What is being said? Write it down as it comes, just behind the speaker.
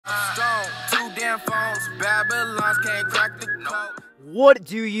damn phones. Babylons can't crack the code. What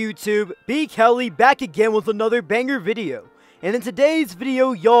do YouTube? B. Kelly back again with another banger video. And in today's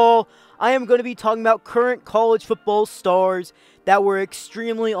video, y'all, I am going to be talking about current college football stars that were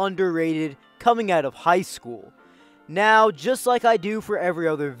extremely underrated coming out of high school. Now, just like I do for every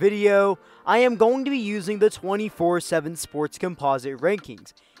other video, I am going to be using the 24/7 Sports Composite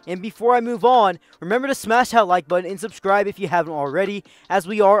Rankings. And before I move on, remember to smash that like button and subscribe if you haven't already, as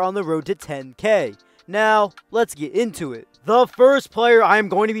we are on the road to 10K. Now, let's get into it. The first player I am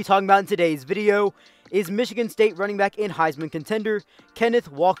going to be talking about in today's video is Michigan State running back and Heisman contender,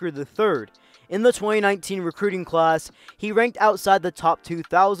 Kenneth Walker III. In the 2019 recruiting class, he ranked outside the top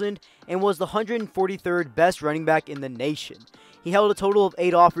 2,000 and was the 143rd best running back in the nation. He held a total of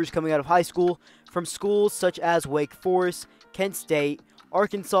 8 offers coming out of high school from schools such as Wake Forest, Kent State,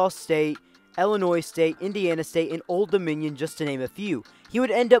 Arkansas State, Illinois State, Indiana State, and Old Dominion, just to name a few. He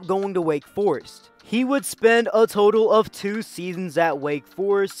would end up going to Wake Forest. He would spend a total of 2 seasons at Wake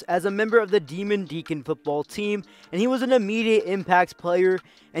Forest as a member of the Demon Deacon football team, and he was an immediate impact player,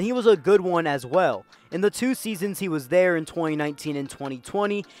 and he was a good one as well. In the 2 seasons he was there in 2019 and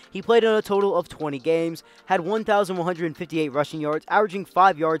 2020, he played in a total of 20 games, had 1,158 rushing yards, averaging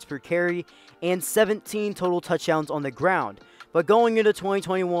 5 yards per carry, and 17 total touchdowns on the ground. But going into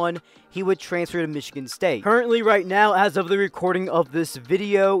 2021, he would transfer to Michigan State. Currently, right now, as of the recording of this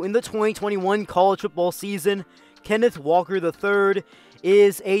video, in the 2021 college football season, Kenneth Walker III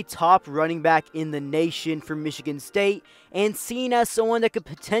is a top running back in the nation for Michigan State, and seen as someone that could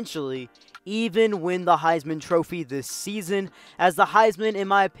potentially even win the Heisman Trophy this season, as the Heisman, in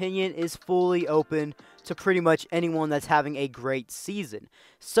my opinion, is fully open to pretty much anyone that's having a great season.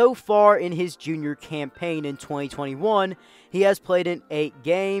 So far in his junior campaign in 2021, he has played in 8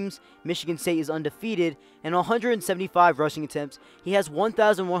 games, Michigan State is undefeated, and 175 rushing attempts. He has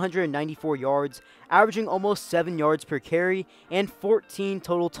 1,194 yards, averaging almost 7 yards per carry, and 14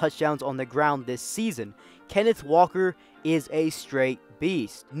 total touchdowns on the ground this season. Kenneth Walker is a straight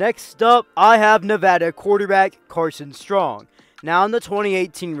beast. Next up, I have Nevada quarterback Carson Strong. Now, in the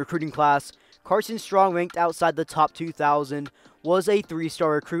 2018 recruiting class, Carson Strong, ranked outside the top 2,000, was a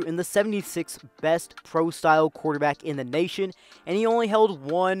 3-star recruit and the 76th best pro-style quarterback in the nation, and he only held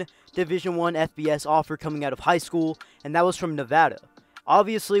one Division I FBS offer coming out of high school, and that was from Nevada.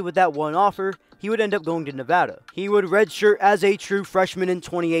 Obviously, with that one offer, he would end up going to Nevada. He would redshirt as a true freshman in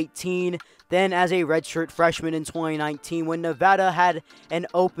 2018, then as a redshirt freshman in 2019 when Nevada had an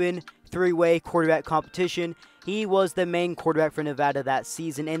open 3-way quarterback competition. He was the main quarterback for Nevada that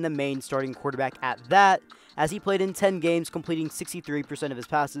season and the main starting quarterback at that, as he played in 10 games, completing 63% of his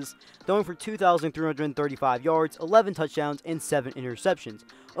passes, throwing for 2,335 yards, 11 touchdowns, and 7 interceptions.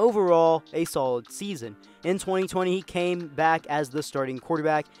 Overall, a solid season. In 2020, he came back as the starting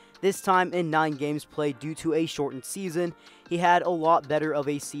quarterback, this time in 9 games played due to a shortened season. He had a lot better of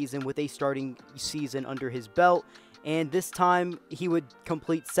a season with a starting season under his belt, and this time he would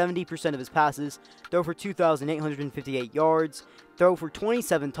complete 70% of his passes, throw for 2,858 yards, throw for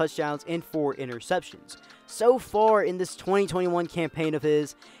 27 touchdowns, and 4 interceptions. So far in this 2021 campaign of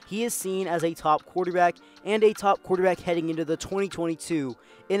his, he is seen as a top quarterback and a top quarterback heading into the 2022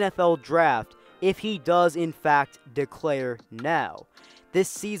 NFL Draft, if he does in fact declare now. This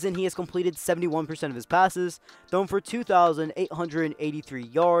season, he has completed 71% of his passes, thrown for 2,883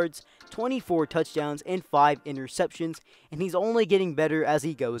 yards, 24 touchdowns, and 5 interceptions, and he's only getting better as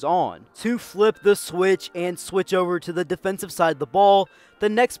he goes on. To flip the switch and switch over to the defensive side of the ball, the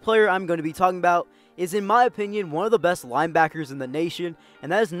next player I'm going to be talking about is, in my opinion, one of the best linebackers in the nation,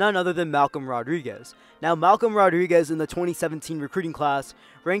 and that is none other than Malcolm Rodriguez. Now, Malcolm Rodriguez in the 2017 recruiting class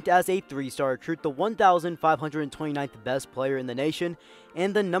ranked as a 3-star recruit, the 1,529th best player in the nation,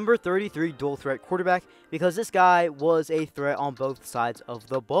 and the number 33 dual threat quarterback, because this guy was a threat on both sides of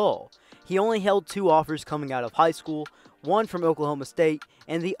the ball. He only held 2 offers coming out of high school, one from Oklahoma State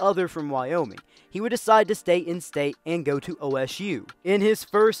and the other from Wyoming. He would decide to stay in state and go to OSU. In his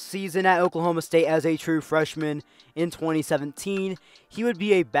first season at Oklahoma State as a true freshman in 2017, he would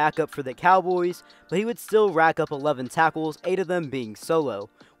be a backup for the Cowboys, but he would still rack up 11 tackles, 8 of them being solo.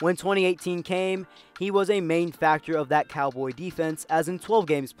 When 2018 came, he was a main factor of that Cowboy defense, as in 12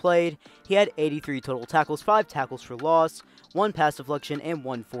 games played, he had 83 total tackles, 5 tackles for loss, 1 pass deflection, and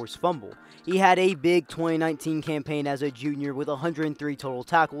 1 forced fumble. He had a big 2019 campaign as a junior with 103 total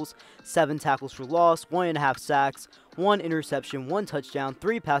tackles, 7 tackles for loss, 1.5 sacks, 1 interception, 1 touchdown,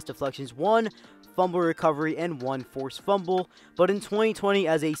 3 pass deflections, 1 fumble recovery, and 1 forced fumble. But in 2020,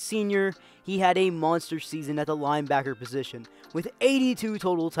 as a senior, he had a monster season at the linebacker position with 82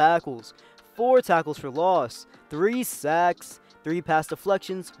 total tackles, 4 tackles for loss, 3 sacks, 3 pass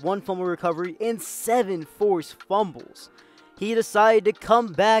deflections, 1 fumble recovery, and 7 forced fumbles. He decided to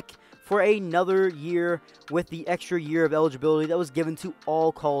come back for another year with the extra year of eligibility that was given to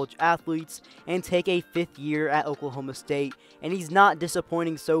all college athletes and take a 5th year at Oklahoma State, and he's not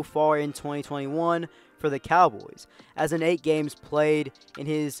disappointing so far in 2021 for the Cowboys. As in 8 games played in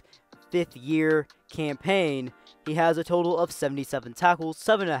his 5th year campaign, he has a total of 77 tackles,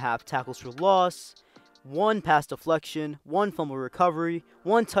 7.5 tackles for loss, 1 pass deflection, 1 fumble recovery,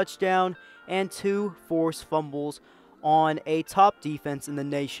 1 touchdown, and 2 forced fumbles on a top defense in the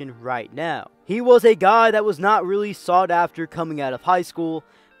nation right now. He was a guy that was not really sought after coming out of high school,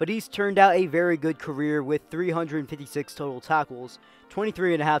 but he's turned out a very good career with 356 total tackles,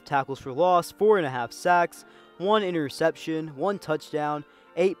 23.5 tackles for loss, 4.5 sacks, 1 interception, 1 touchdown,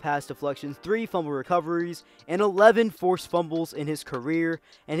 8 pass deflections, 3 fumble recoveries, and 11 forced fumbles in his career,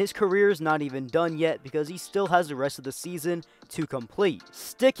 and his career is not even done yet because he still has the rest of the season to complete.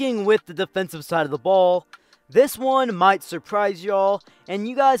 Sticking with the defensive side of the ball, this one might surprise y'all, and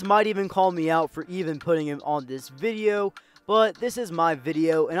you guys might even call me out for even putting him on this video, but this is my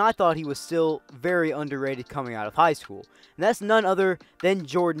video, and I thought he was still very underrated coming out of high school. And that's none other than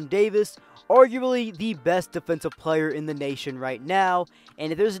Jordan Davis, arguably the best defensive player in the nation right now,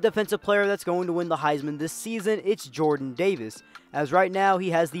 and if there's a defensive player that's going to win the Heisman this season, it's Jordan Davis, as right now he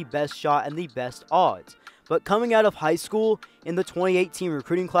has the best shot and the best odds. But coming out of high school in the 2018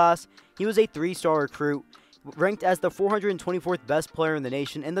 recruiting class, he was a 3-star recruit, ranked as the 424th best player in the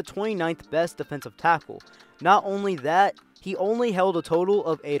nation and the 29th best defensive tackle. Not only that, he only held a total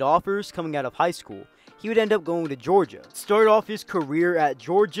of 8 offers coming out of high school. He would end up going to Georgia. Started off his career at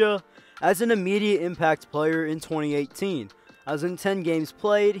Georgia as an immediate impact player in 2018. As in 10 games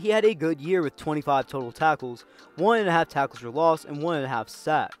played, he had a good year with 25 total tackles, 1.5 tackles for loss, and 1.5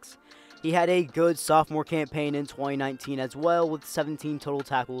 sacks. He had a good sophomore campaign in 2019 as well with 17 total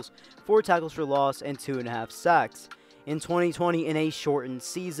tackles, 4 tackles for loss, and 2.5 sacks. In 2020, in a shortened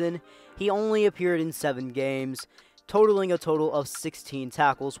season, he only appeared in 7 games, totaling a total of 16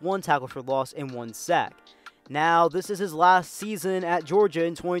 tackles, 1 tackle for loss, and 1 sack. Now, this is his last season at Georgia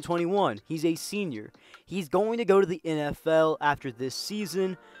in 2021. He's a senior. He's going to go to the NFL after this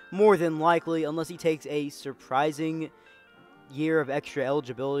season, more than likely, unless he takes a surprising year of extra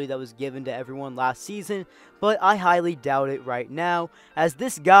eligibility that was given to everyone last season, but I highly doubt it right now, as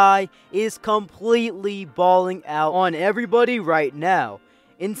this guy is completely balling out on everybody right now.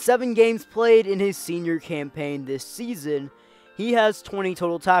 In 7 games played in his senior campaign this season, he has 20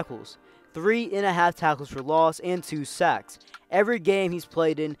 total tackles, 3.5 tackles for loss, and 2 sacks. Every game he's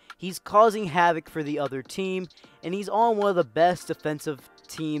played in, he's causing havoc for the other team, and he's on one of the best defensive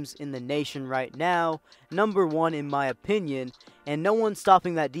teams in the nation right now, number 1 in my opinion, and no one's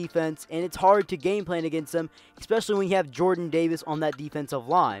stopping that defense, and it's hard to game plan against them, especially when you have Jordan Davis on that defensive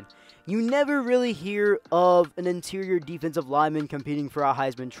line. You never really hear of an interior defensive lineman competing for a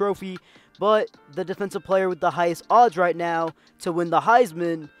Heisman Trophy, but the defensive player with the highest odds right now to win the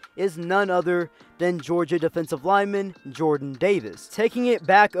Heisman is none other than Georgia defensive lineman Jordan Davis. Taking it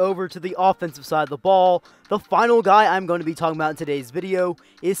back over to the offensive side of the ball, the final guy I'm going to be talking about in today's video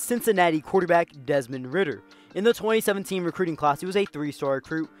is Cincinnati quarterback Desmond Ridder. In the 2017 recruiting class, he was a 3-star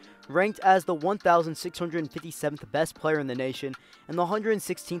recruit, ranked as the 1,657th best player in the nation and the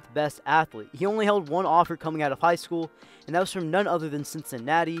 116th best athlete. He only held 1 offer coming out of high school, and that was from none other than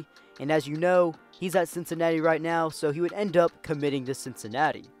Cincinnati. And as you know, he's at Cincinnati right now, so he would end up committing to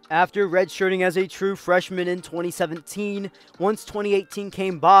Cincinnati. After redshirting as a true freshman in 2017, once 2018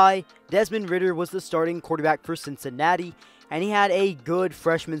 came by, Desmond Ridder was the starting quarterback for Cincinnati, and he had a good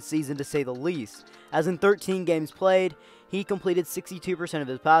freshman season to say the least. As in 13 games played, he completed 62% of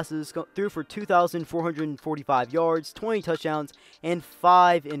his passes, threw for 2,445 yards, 20 touchdowns, and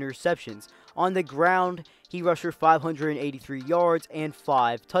 5 interceptions. On the ground, he rushed for 583 yards and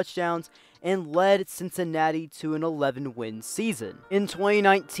 5 touchdowns, and led Cincinnati to an 11-win season. In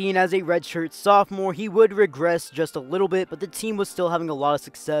 2019, as a redshirt sophomore, he would regress just a little bit, but the team was still having a lot of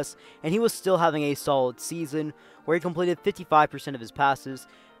success, and he was still having a solid season, where he completed 55% of his passes,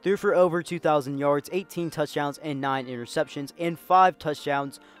 threw for over 2,000 yards, 18 touchdowns, and 9 interceptions, and 5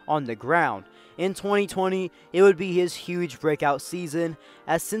 touchdowns on the ground. In 2020, it would be his huge breakout season,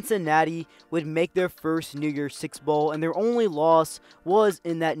 as Cincinnati would make their first New Year's Six Bowl, and their only loss was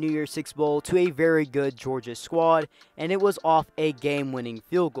in that New Year's Six Bowl to a very good Georgia squad, and it was off a game-winning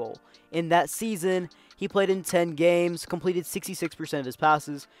field goal. In that season, he played in 10 games, completed 66% of his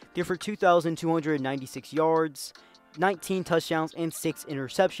passes, threw for 2,296 yards, 19 touchdowns, and 6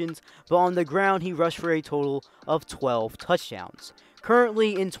 interceptions, but on the ground he rushed for a total of 12 touchdowns.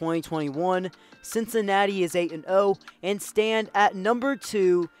 Currently in 2021, Cincinnati is 8-0 and stand at number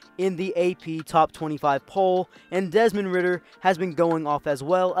 2 in the AP Top 25 poll, and Desmond Ridder has been going off as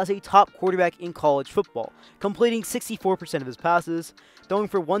well as a top quarterback in college football, completing 64% of his passes, throwing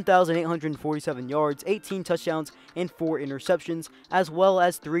for 1,847 yards, 18 touchdowns, and 4 interceptions, as well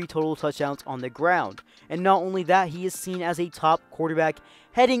as 3 total touchdowns on the ground. And not only that, he is seen as a top quarterback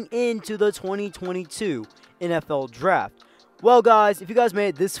heading into the 2022 NFL Draft. Well guys, if you guys made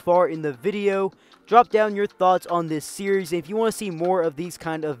it this far in the video, drop down your thoughts on this series, and if you want to see more of these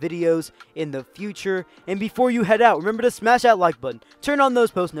kind of videos in the future. And before you head out, remember to smash that like button, turn on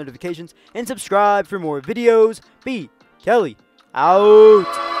those post notifications, and subscribe for more videos. B. Kelly,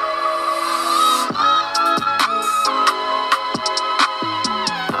 out.